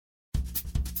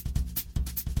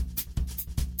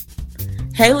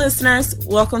Hey listeners,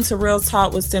 welcome to Real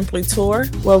Talk with Simply Tour,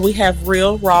 where we have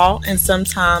real, raw, and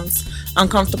sometimes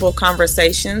uncomfortable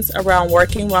conversations around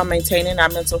working while maintaining our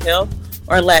mental health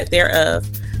or lack thereof.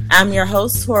 I'm your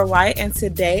host, Tor White, and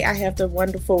today I have the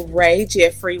wonderful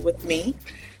Geoffrey with me.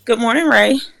 Good morning,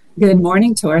 Ray. Good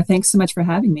morning, Tor. Thanks so much for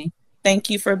having me. Thank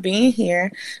you for being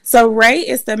here. So Ray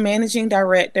is the managing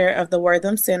director of the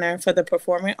Wortham Center for the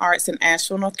Performing Arts in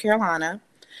Asheville, North Carolina,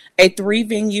 a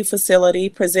 3-venue facility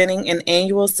presenting an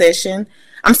annual season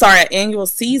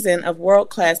of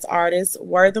world-class artists.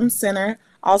 Wortham Center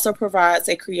also provides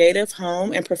a creative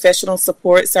home and professional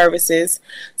support services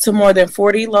to more than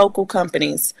 40 local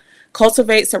companies,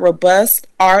 cultivates a robust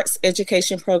arts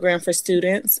education program for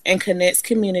students, and connects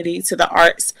community to the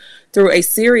arts through a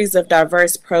series of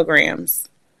diverse programs.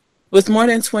 With more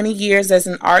than 20 years as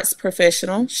an arts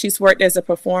professional, she's worked as a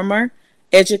performer,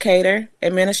 educator,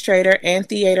 administrator, and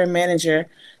theater manager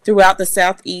throughout the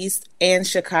Southeast and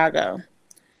Chicago.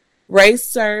 Ray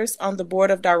serves on the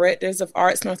board of directors of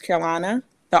Arts North Carolina,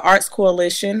 the Arts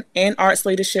Coalition, and Arts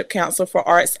Leadership Council for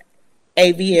Arts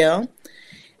AVL,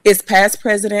 is past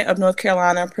president of North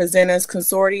Carolina Presenters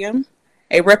Consortium,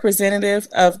 a representative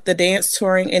of the Dance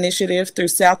Touring Initiative through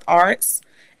South Arts,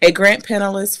 a grant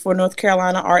panelist for North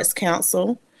Carolina Arts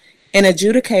Council, an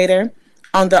adjudicator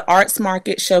on the Arts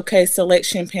Market Showcase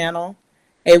Selection Panel,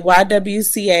 a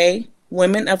YWCA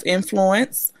Women of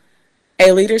Influence,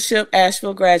 a Leadership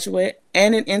Asheville graduate,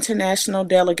 and an international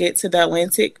delegate to the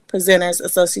Atlantic Presenters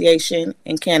Association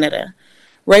in Canada.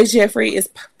 Ray Geoffrey is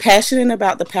passionate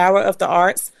about the power of the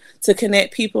arts to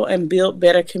connect people and build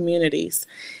better communities.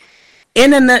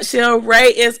 In a nutshell, Ray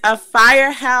is a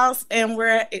firehouse, and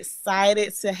we're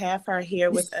excited to have her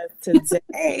here with us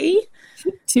today.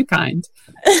 Too kind.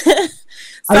 I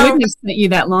wouldn't have sent you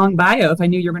that long bio if I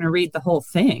knew you were going to read the whole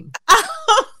thing.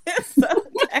 Oh, it's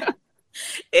okay.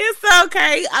 It's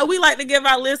okay. We like to give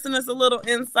our listeners a little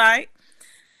insight.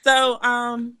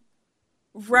 So,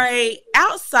 Ray,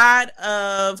 outside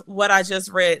of what I just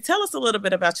read, tell us a little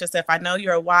bit about yourself. I know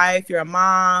you're a wife, you're a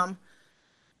mom.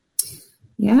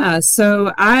 Yeah, so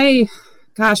when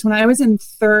I was in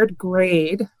 3rd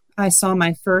grade, I saw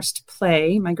my first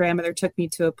play. My grandmother took me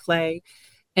to a play,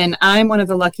 and I'm one of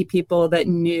the lucky people that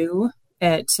knew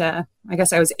at, I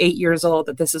guess I was 8 years old,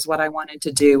 that this is what I wanted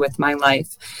to do with my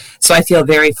life. So I feel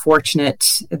very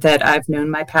fortunate that I've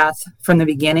known my path from the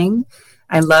beginning.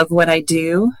 I love what I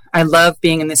do. I love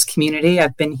being in this community.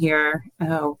 I've been here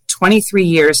 23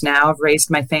 years now. I've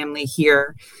raised my family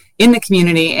here in the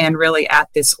community and really at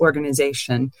this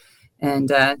organization,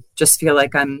 and just feel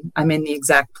like I'm in the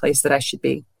exact place that I should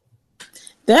be.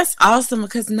 That's awesome,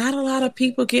 because not a lot of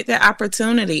people get that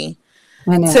opportunity.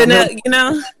 I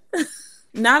know.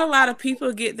 Not a lot of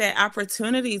people get that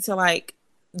opportunity to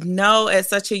know at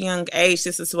such a young age,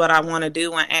 this is what I want to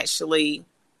do, and actually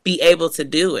be able to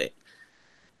do it.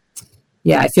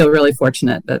 Yeah, I feel really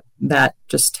fortunate that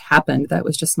just happened. That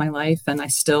was just my life, and I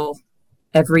still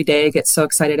every day get so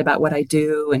excited about what I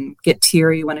do and get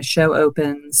teary when a show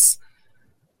opens.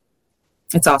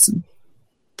 It's awesome.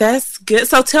 That's good.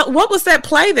 So what was that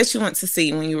play that you went to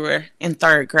see when you were in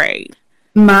 3rd grade?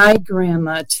 My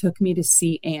grandma took me to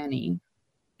see Annie.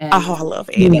 And, I love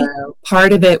Annie.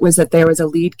 Part of it was that there was a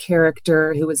lead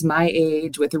character who was my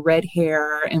age with red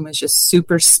hair and was just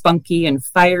super spunky and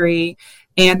fiery.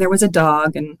 And there was a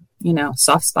dog, and,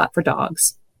 soft spot for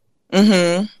dogs.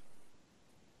 Mm-hmm.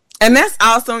 And that's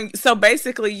awesome. So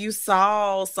basically you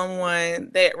saw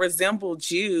someone that resembled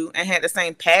you and had the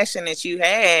same passion that you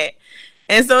had.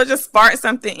 And so it just sparked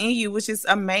something in you, which is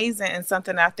amazing, and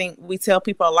something I think we tell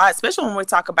people a lot, especially when we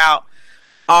talk about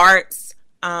arts,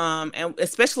 and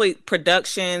especially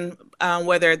production,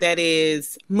 whether that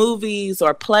is movies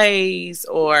or plays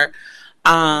or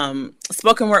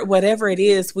spoken word, whatever it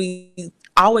is. We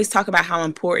always talk about how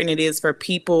important it is for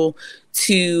people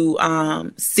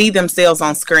to see themselves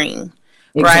on screen,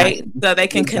 right? So they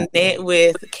can connect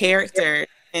with characters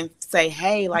and say,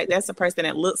 hey, that's a person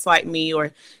that looks like me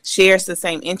or shares the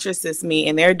same interests as me,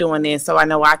 and they're doing this, so I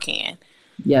know I can.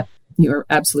 Yeah, you're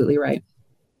absolutely right.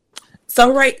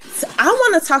 So, Ray, I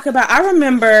want to talk about, I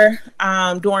remember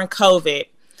during COVID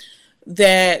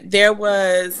that there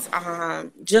was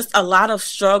just a lot of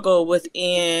struggle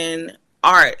within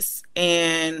arts,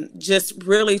 and just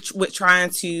really with trying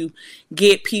to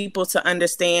get people to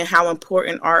understand how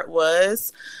important art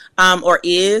was or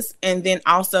is, and then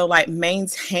also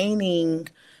maintaining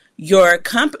your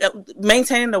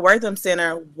maintaining the Wortham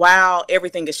Center while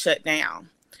everything is shut down.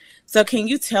 So can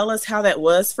you tell us how that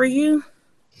was for you?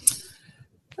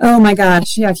 Oh my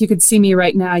gosh. Yeah. If you could see me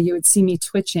right now, you would see me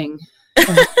twitching.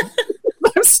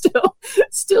 I'm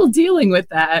still dealing with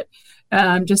that.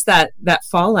 Just that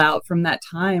fallout from that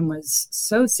time was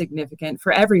so significant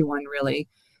for everyone, really.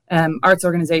 Arts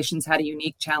organizations had a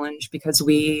unique challenge because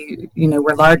we,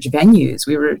 were large venues.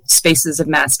 We were spaces of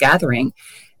mass gathering,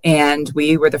 and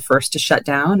we were the first to shut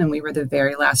down, and we were the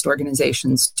very last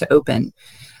organizations to open.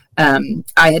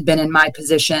 I had been in my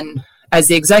position as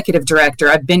the executive director.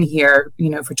 I've been here,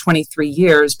 for 23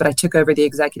 years, but I took over the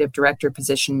executive director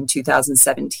position in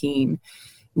 2017.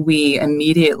 We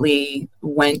immediately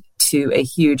went to a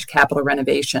huge capital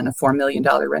renovation, a $4 million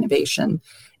renovation,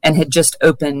 and had just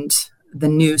opened the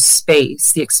new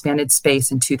space, the expanded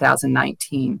space in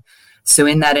 2019. So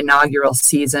in that inaugural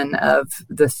season of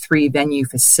the 3-venue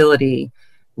facility,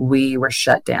 we were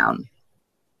shut down.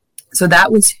 So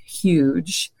that was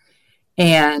huge.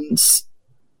 And,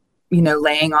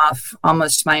 laying off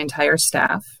almost my entire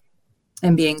staff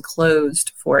and being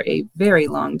closed for a very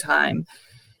long time.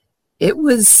 It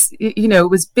was, it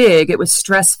was big, it was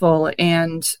stressful.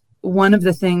 And one of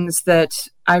the things that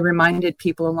I reminded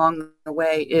people along the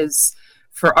way is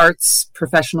for arts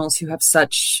professionals who have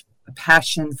such a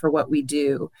passion for what we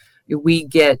do, we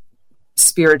get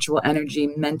spiritual energy,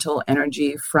 mental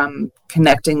energy from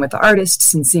connecting with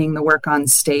artists and seeing the work on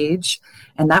stage.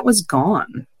 And that was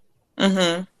gone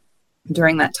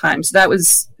during that time. So that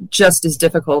was just as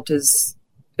difficult as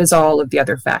all of the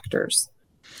other factors.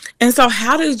 And so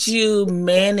how did you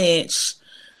manage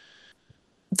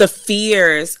the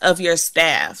fears of your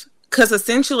staff? Because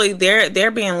essentially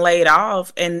they're being laid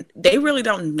off and they really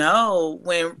don't know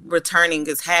when returning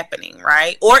is happening,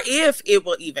 right? Or if it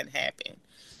will even happen.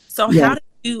 So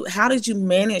how did you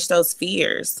manage those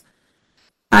fears?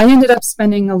 I ended up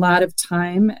spending a lot of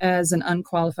time as an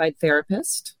unqualified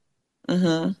therapist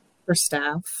for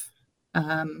staff.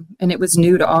 And it was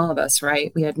new to all of us,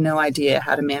 right? We had no idea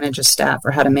how to manage a staff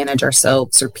or how to manage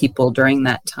ourselves or people during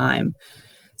that time.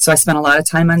 So I spent a lot of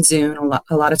time on Zoom,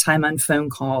 a lot of time on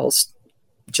phone calls,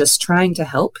 just trying to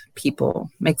help people,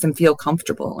 make them feel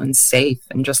comfortable and safe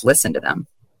and just listen to them.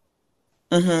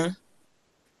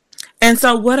 And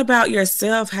so what about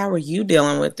yourself? How are you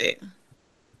dealing with it?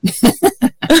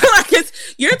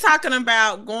 You're talking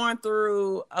about going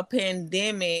through a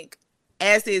pandemic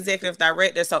as the executive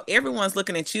director. So everyone's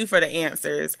looking at you for the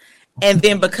answers. And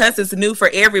then because it's new for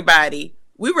everybody,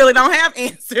 we really don't have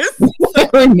answers. There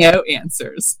were no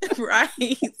answers.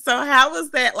 Right. So how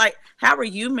was that? Like, how are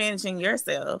you managing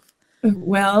yourself?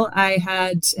 Well, I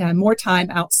had more time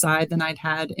outside than I'd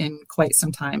had in quite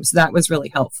some time. So that was really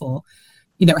helpful.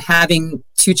 Having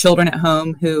 2 children at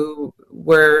home who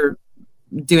were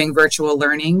doing virtual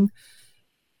learning,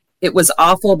 it was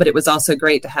awful, but it was also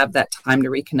great to have that time to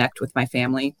reconnect with my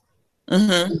family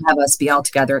and have us be all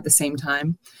together at the same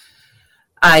time.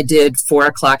 I did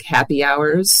 4:00 happy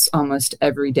hours almost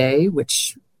every day,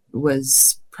 which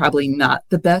was probably not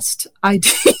the best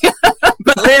idea.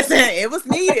 But listen, it was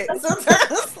needed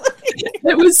sometimes.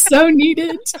 It was so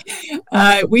needed.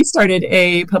 We started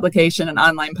an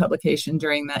online publication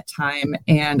during that time,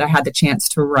 and I had the chance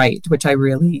to write, which I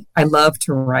love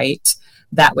to write.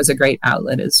 That was a great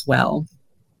outlet as well.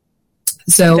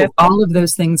 So all of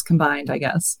those things combined, I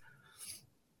guess.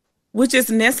 Which is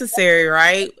necessary,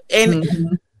 right?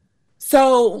 And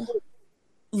so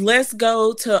let's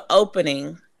go to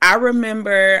opening. I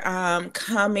remember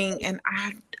coming and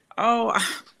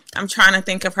I'm trying to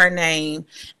think of her name,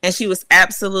 and she was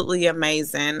absolutely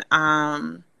amazing.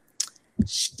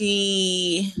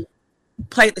 She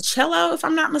played the cello, if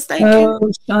I'm not mistaken. Oh,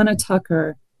 Shauna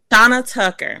Tucker.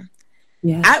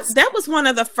 Yes. That was one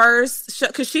of the first,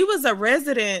 because she was a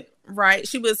resident, right?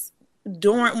 She was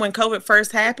during when COVID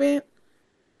first happened.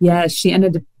 Yeah, she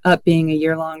ended up being a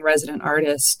year-long resident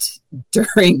artist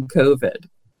during COVID.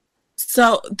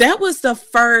 So that was the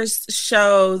first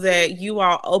show that you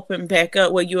all opened back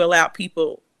up where you allowed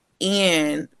people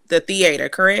in the theater,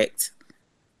 correct?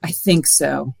 I think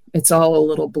so. It's all a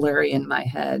little blurry in my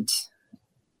head.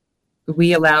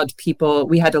 We had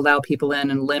to allow people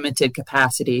in limited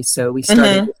capacity. So we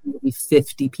started with maybe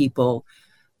 50 people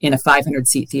in a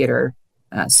 500-seat theater,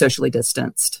 socially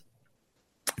distanced.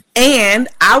 And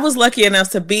I was lucky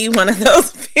enough to be one of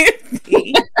those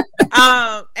 50.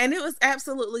 And it was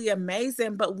absolutely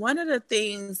amazing. But one of the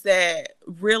things that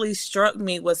really struck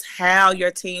me was how your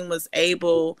team was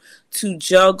able to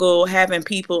juggle having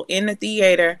people in the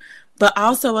theater, but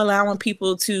also allowing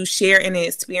people to share an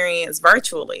experience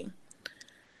virtually.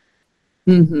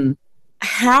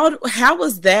 How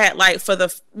was that like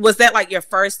was that like your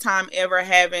first time ever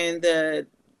having the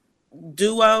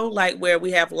duo, like where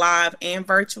we have live and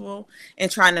virtual,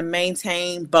 and trying to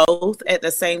maintain both at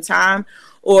the same time?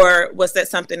 Or was that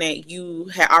something that you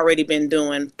had already been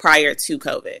doing prior to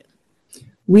COVID?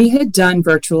 We had done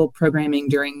virtual programming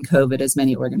during COVID, as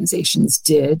many organizations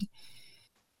did.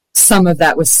 Some of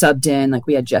that was subbed in, like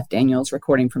we had Jeff Daniels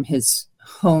recording from his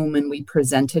home and we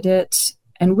presented it.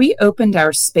 And we opened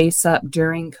our space up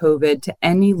during COVID to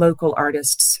any local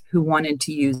artists who wanted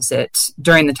to use it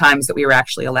during the times that we were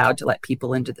actually allowed to let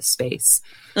people into the space.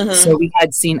 Mm-hmm. So we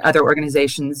had seen other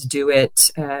organizations do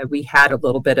it. We had a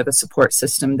little bit of a support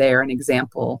system there, an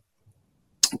example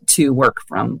to work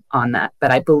from on that. But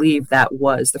I believe that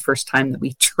was the first time that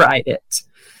we tried it.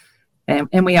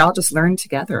 And we all just learned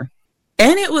together.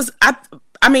 And it was,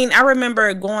 I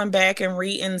remember going back and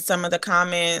reading some of the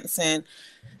comments, and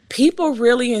people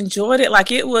really enjoyed it.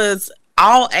 Like, it was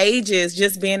all ages,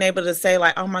 just being able to say,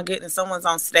 like, oh my goodness, someone's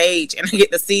on stage and I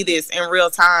get to see this in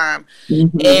real time.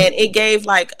 Mm-hmm. And it gave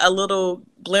like a little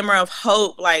glimmer of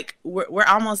hope. Like, we're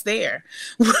almost there.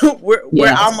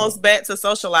 We're almost back to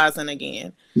socializing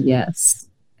again. Yes.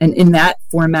 And in that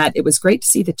format, it was great to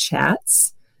see the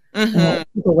chats. Mm-hmm.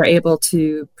 People were able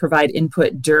to provide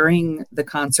input during the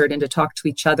concert and to talk to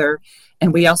each other.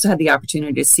 And we also had the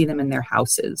opportunity to see them in their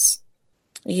houses.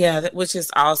 Yeah, which is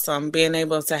awesome. Being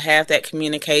able to have that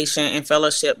communication and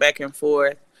fellowship back and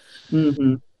forth.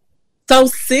 Mm-hmm. So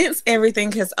since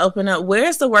everything has opened up,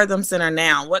 where's the Wortham Center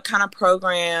now? What kind of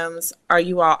programs are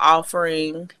you all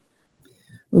offering?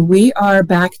 We are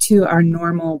back to our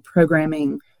normal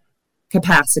programming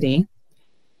capacity,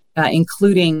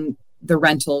 including the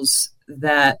rentals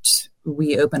that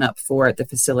we open up for the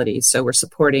facility. So we're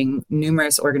supporting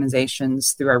numerous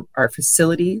organizations through our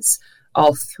facilities,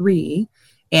 all three,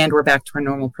 and we're back to our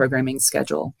normal programming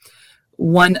schedule.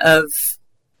 One of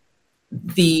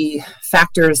the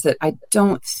factors that I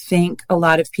don't think a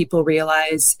lot of people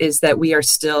realize is that we are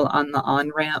still on the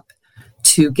on-ramp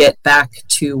to get back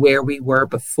to where we were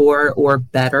before or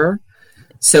better.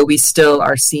 So we still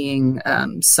are seeing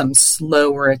some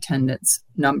slower attendance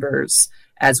numbers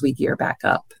as we gear back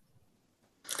up.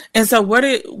 And so what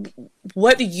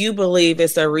do you believe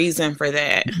is the reason for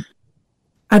that?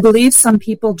 I believe some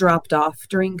people dropped off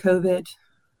during COVID,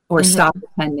 or stopped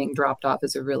attending. Dropped off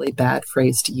is a really bad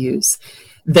phrase to use.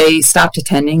 They stopped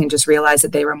attending and just realized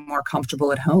that they were more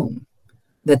comfortable at home,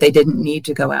 that they didn't need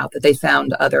to go out, that they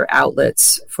found other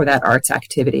outlets for that arts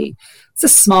activity. It's a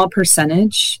small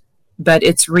percentage, but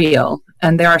it's real.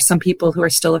 And there are some people who are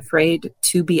still afraid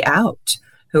to be out,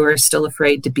 who are still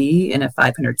afraid to be in a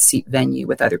 500-seat venue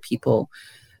with other people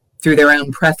through their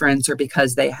own preference or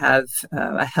because they have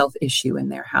a health issue in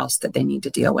their house that they need to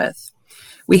deal with.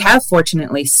 We have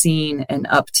fortunately seen an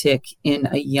uptick in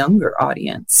a younger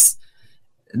audience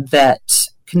that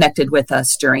connected with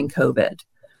us during COVID.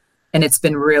 And it's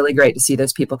been really great to see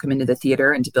those people come into the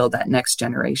theater and to build that next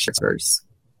generation.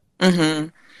 Mm-hmm.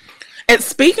 And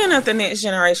speaking of the next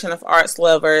generation of arts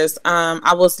lovers,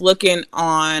 I was looking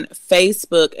on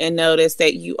Facebook and noticed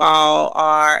that you all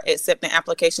are accepting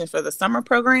applications for the summer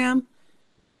program.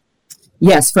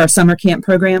 Yes, for our summer camp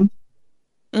program.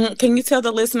 Can you tell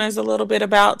the listeners a little bit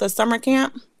about the summer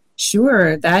camp?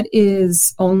 Sure. That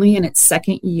is only in its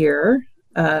second year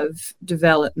of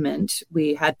development.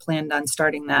 We had planned on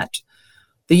starting that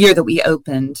the year that we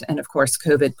opened. And of course,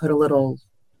 COVID put a little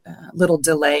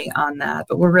delay on that,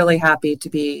 but we're really happy to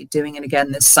be doing it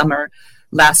again this summer.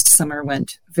 Last summer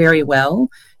went very well.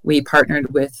 We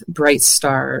partnered with Bright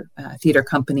Star Theater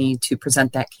Company to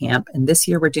present that camp, and this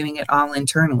year we're doing it all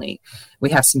internally.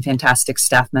 We have some fantastic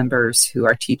staff members who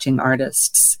are teaching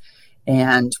artists,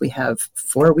 and we have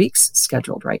 4 weeks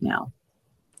scheduled right now.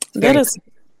 That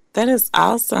is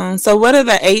awesome. So what are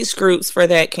the age groups for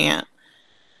that camp?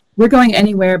 We're going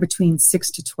anywhere between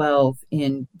 6 to 12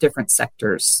 in different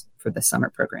sectors for the summer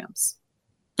programs.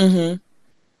 Mm-hmm.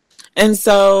 And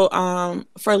so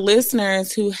for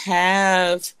listeners who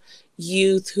have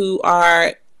youth who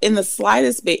are in the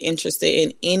slightest bit interested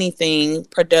in anything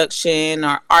production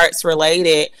or arts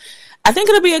related, I think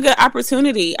it'll be a good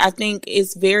opportunity. I think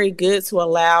it's very good to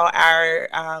allow our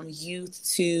youth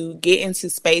to get into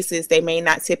spaces they may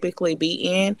not typically be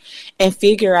in and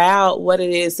figure out what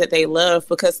it is that they love,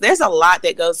 because there's a lot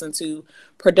that goes into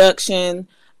production.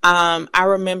 I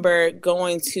remember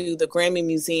going to the Grammy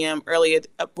Museum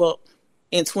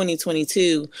in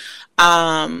 2022,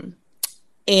 and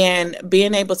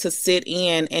being able to sit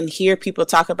in and hear people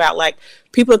talk about, like,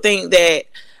 people think that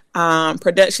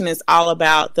production is all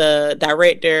about the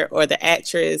director or the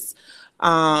actress,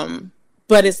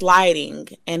 but it's lighting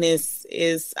and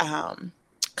it's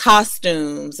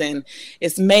costumes and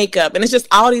it's makeup and it's just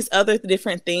all these other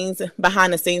different things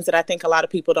behind the scenes that I think a lot of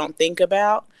people don't think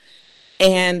about.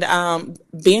 And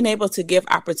being able to give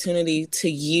opportunity to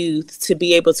youth to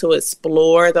be able to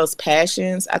explore those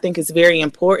passions, I think is very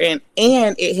important.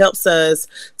 And it helps us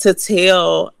to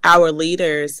tell our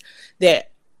leaders that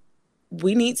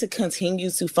we need to continue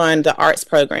to fund the arts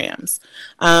programs.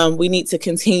 We need to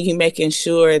continue making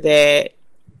sure that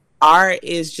art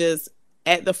is just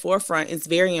at the forefront. It's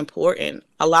very important.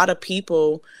 A lot of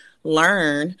people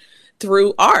learn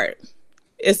through art.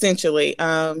 Essentially,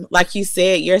 like you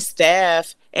said, your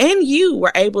staff and you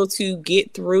were able to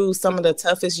get through some of the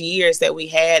toughest years that we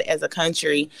had as a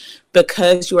country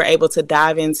because you were able to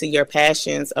dive into your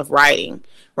passions of writing,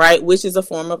 right? Which is a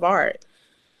form of art.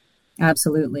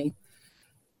 Absolutely.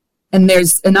 And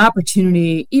there's an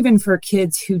opportunity even for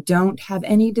kids who don't have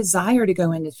any desire to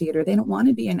go into theater. They don't want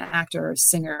to be an actor or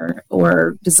singer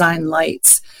or design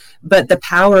lights, but the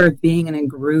power of being in a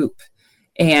group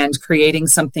and creating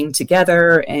something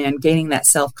together and gaining that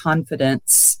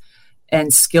self-confidence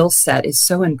and skill set is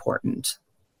so important.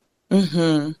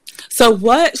 Mm-hmm. So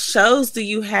what shows do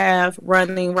you have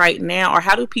running right now, or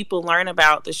how do people learn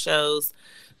about the shows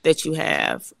that you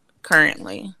have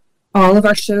currently? All of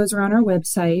our shows are on our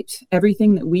website.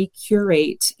 Everything that we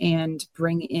curate and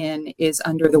bring in is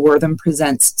under the Wortham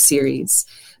Presents series,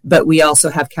 but we also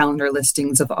have calendar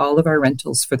listings of all of our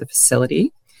rentals for the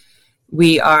facility.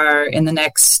 We are in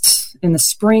the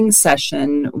spring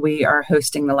session, we are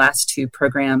hosting the last two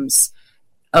programs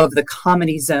of the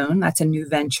Comedy Zone. That's a new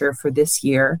venture for this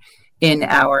year in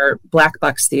our Black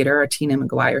Bucks Theater, our Tina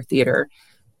McGuire Theater.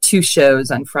 2 shows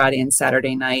on Friday and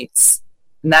Saturday nights.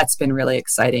 And that's been really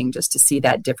exciting just to see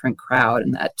that different crowd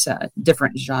and that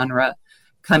different genre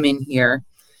come in here.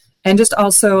 And just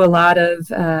also a lot of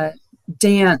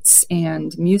dance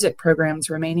and music programs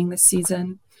remaining this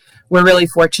season. We're really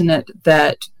fortunate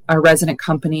that our resident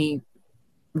company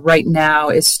right now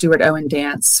is Stuart Owen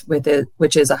Dance,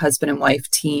 which is a husband and wife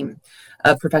team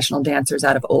of professional dancers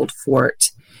out of Old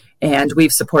Fort. And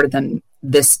we've supported them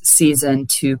this season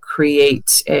to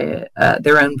create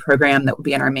their own program that will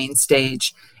be on our main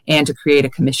stage and to create a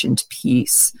commissioned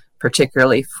piece,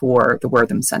 particularly for the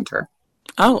Wortham Center.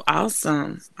 Oh,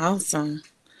 awesome. Awesome.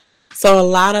 So a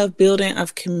lot of building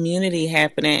of community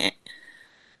happening.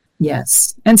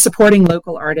 Yes, and supporting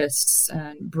local artists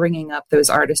and bringing up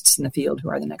those artists in the field who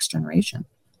are the next generation.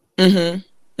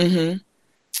 Mm-hmm. Mm-hmm.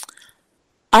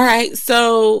 All right.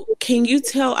 So can you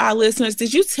tell our listeners,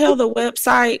 did you tell the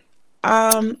website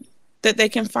that they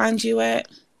can find you at?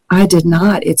 I did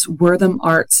not. It's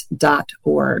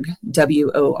worthamarts.org,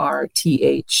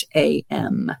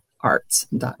 WORTHAM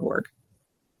arts.org.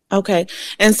 Okay.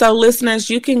 And so listeners,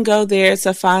 you can go there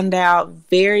to find out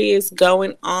various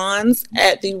going-ons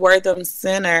at the Wortham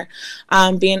Center,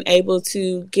 being able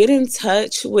to get in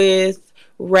touch with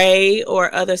Ray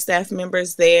or other staff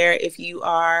members there if you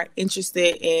are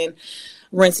interested in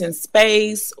renting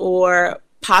space or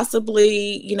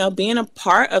possibly, being a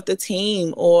part of the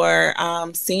team or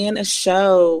seeing a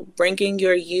show, bringing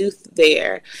your youth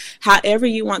there. However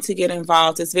you want to get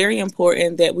involved, it's very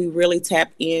important that we really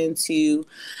tap into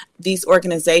these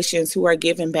organizations who are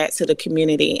giving back to the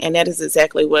community. And that is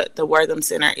exactly what the Wortham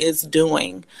Center is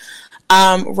doing.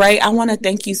 Ray, I want to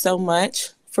thank you so much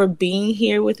for being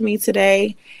here with me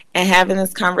today and having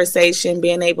this conversation,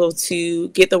 being able to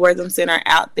get the Wortham Center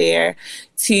out there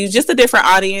to just a different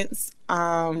audience.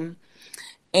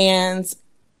 And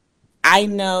I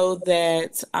know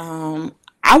that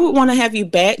I would want to have you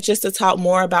back just to talk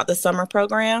more about the summer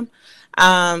program,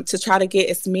 to try to get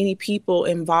as many people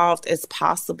involved as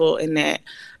possible in that.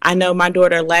 I know my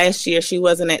daughter last year, she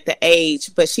wasn't at the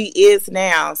age, but she is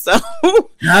now. So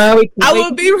I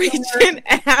will be reaching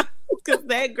out because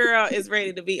that girl is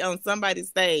ready to be on somebody's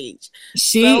stage.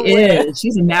 She is.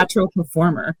 She's a natural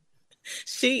performer.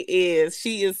 She is.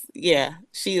 Yeah,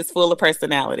 she is full of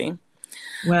personality.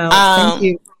 Well, thank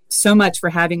you so much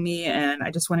for having me. And I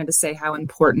just wanted to say how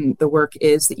important the work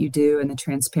is that you do and the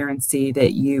transparency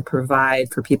that you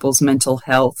provide for people's mental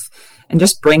health and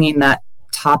just bringing that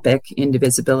topic into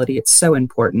visibility. It's so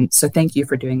important. So thank you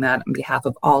for doing that on behalf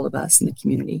of all of us in the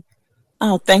community.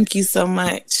 Oh, thank you so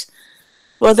much.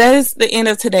 Well, that is the end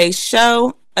of today's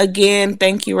show. Again,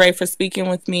 thank you, Ray, for speaking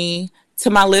with me. To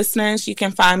my listeners, you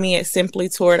can find me at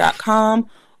simplytour.com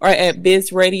or at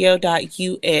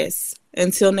bizradio.us.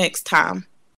 Until next time.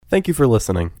 Thank you for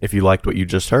listening. If you liked what you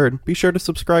just heard, be sure to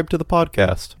subscribe to the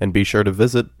podcast and be sure to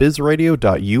visit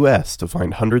bizradio.us to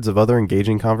find hundreds of other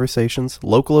engaging conversations,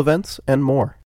 local events, and more.